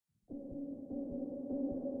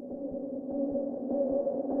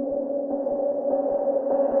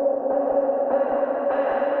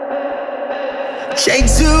Straight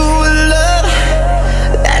to a love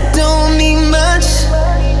that don't mean much.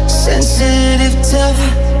 Sensitive, tough,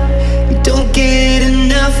 you don't get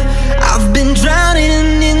enough. I've been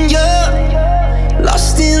drowning in your,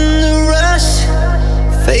 lost in the rush,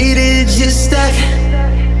 faded, just stuck.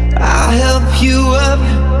 I'll help you up,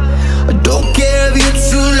 don't care if you're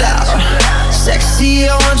too loud. Sexy,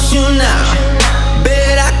 I want you now,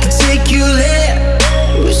 bet I can take you there.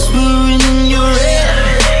 Whispering in your ear,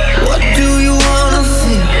 what do you wanna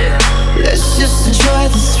feel? Let's just enjoy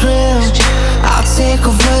the thrill. I'll take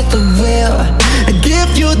over the wheel and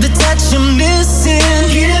give you the touch you're missing.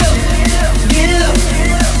 Get up, get up,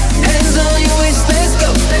 hands on your waist, let's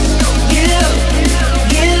go. Get up,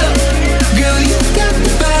 get up, girl, you got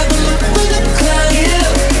the vibe, I'm up for the climb.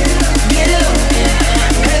 Get up,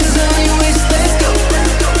 hands on your waist, let's go.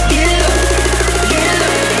 Get up, girl,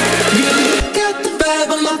 you got the vibe,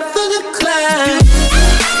 I'm up for the climb.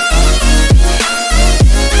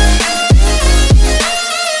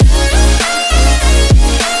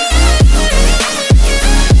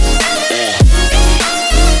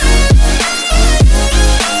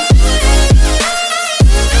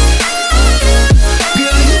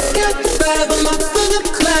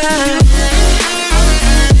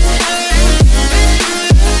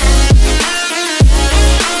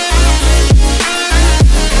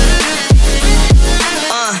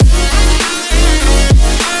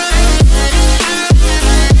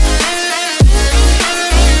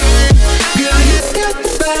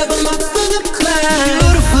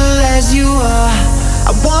 Beautiful as you are,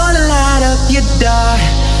 I wanna light up your dark.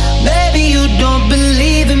 Maybe you don't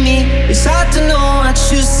believe in me, it's hard to know what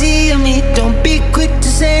you see in me. Don't be quick to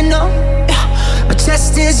say no, my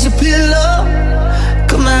chest is your pillow.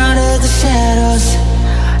 Come out of the shadows,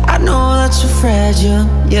 I know that you're fragile,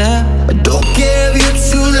 yeah. But don't care if you're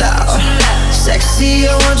too loud. Sexy, I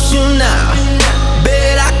want you now,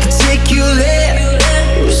 bet I can take you there.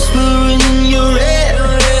 Whispering in your ear,